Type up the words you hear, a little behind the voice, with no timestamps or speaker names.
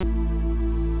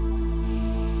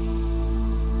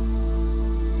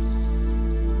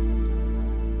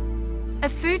A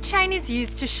food chain is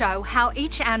used to show how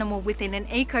each animal within an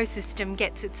ecosystem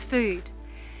gets its food.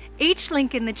 Each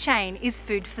link in the chain is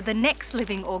food for the next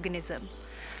living organism.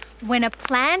 When a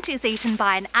plant is eaten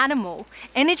by an animal,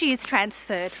 energy is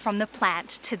transferred from the plant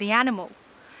to the animal.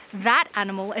 That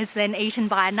animal is then eaten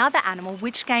by another animal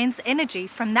which gains energy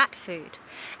from that food.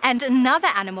 And another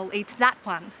animal eats that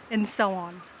one, and so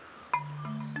on.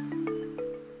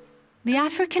 The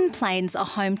African plains are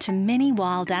home to many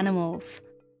wild animals.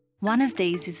 One of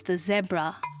these is the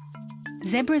zebra.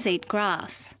 Zebras eat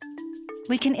grass.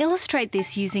 We can illustrate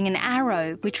this using an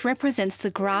arrow which represents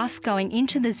the grass going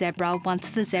into the zebra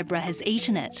once the zebra has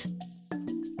eaten it.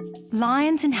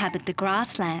 Lions inhabit the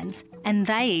grasslands and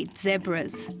they eat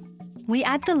zebras. We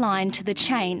add the lion to the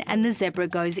chain and the zebra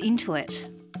goes into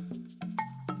it.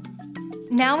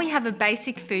 Now we have a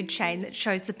basic food chain that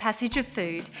shows the passage of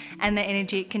food and the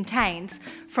energy it contains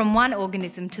from one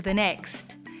organism to the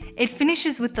next. It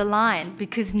finishes with the lion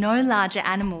because no larger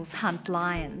animals hunt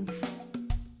lions.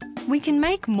 We can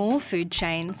make more food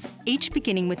chains, each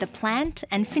beginning with a plant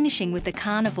and finishing with a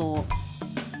carnivore.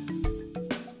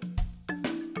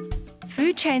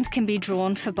 Food chains can be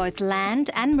drawn for both land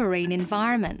and marine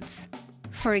environments.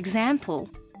 For example,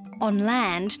 on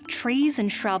land, trees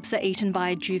and shrubs are eaten by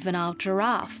a juvenile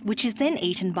giraffe, which is then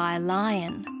eaten by a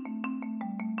lion.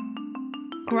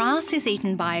 Grass is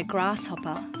eaten by a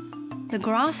grasshopper. The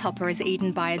grasshopper is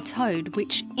eaten by a toad,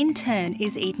 which in turn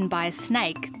is eaten by a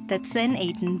snake that's then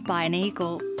eaten by an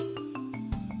eagle.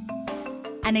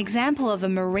 An example of a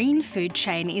marine food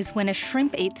chain is when a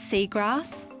shrimp eats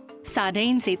seagrass,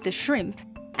 sardines eat the shrimp,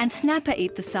 and snapper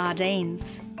eat the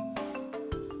sardines.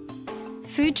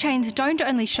 Food chains don't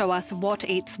only show us what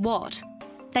eats what,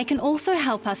 they can also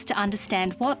help us to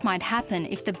understand what might happen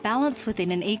if the balance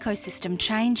within an ecosystem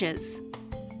changes.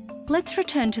 Let's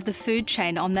return to the food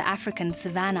chain on the African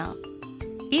savanna.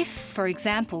 If, for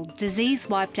example, disease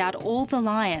wiped out all the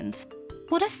lions,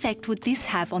 what effect would this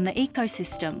have on the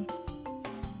ecosystem?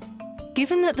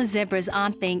 Given that the zebras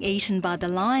aren't being eaten by the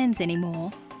lions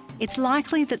anymore, it's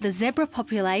likely that the zebra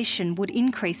population would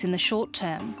increase in the short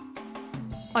term.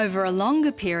 Over a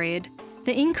longer period,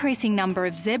 the increasing number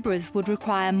of zebras would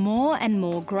require more and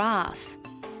more grass.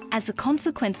 As a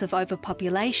consequence of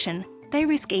overpopulation, they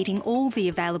risk eating all the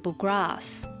available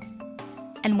grass.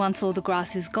 And once all the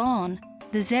grass is gone,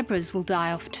 the zebras will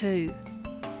die off too.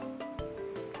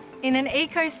 In an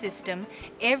ecosystem,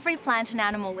 every plant and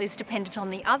animal is dependent on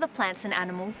the other plants and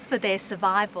animals for their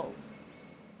survival.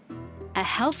 A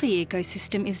healthy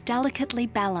ecosystem is delicately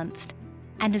balanced,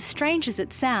 and as strange as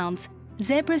it sounds,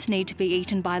 zebras need to be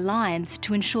eaten by lions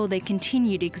to ensure their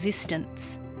continued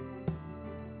existence.